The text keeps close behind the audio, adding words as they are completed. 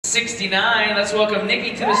69. Let's welcome Nikki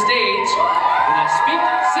to the stage with I Speak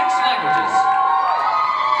 6 Languages.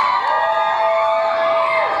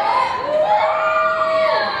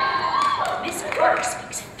 Miss Park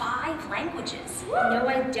speaks 5 languages. No,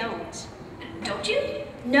 I don't. Don't you?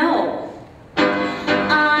 No.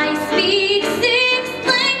 I speak 6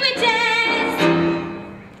 languages.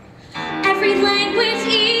 Every language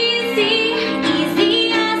easy,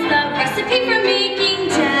 easy as the recipe for making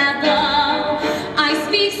jello. I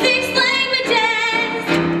speak 6 languages,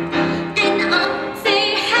 and I'll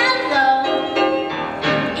say hello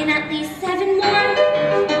in at least 7 more.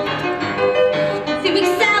 If you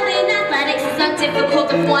excel in athletics, it's not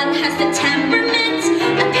difficult if one has the temperament.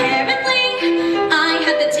 Apparently, I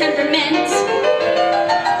have the temperament.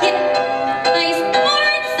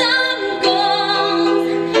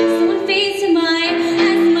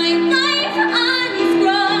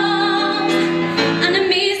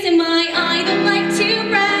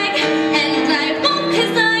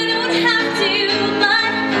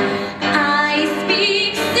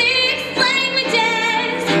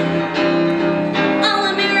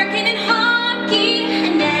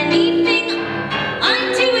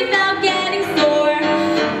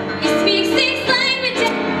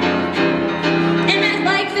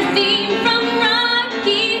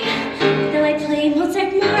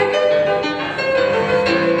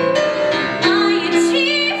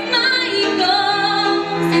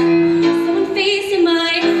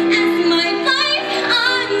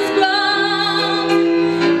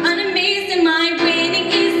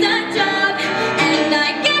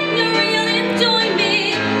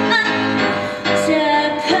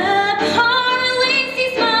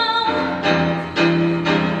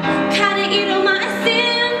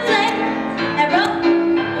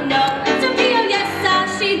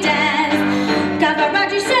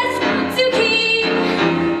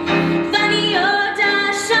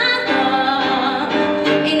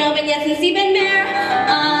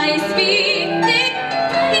 I speak 6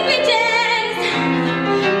 languages.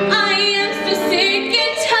 I am so sick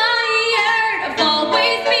and tired of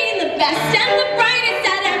always being the best and the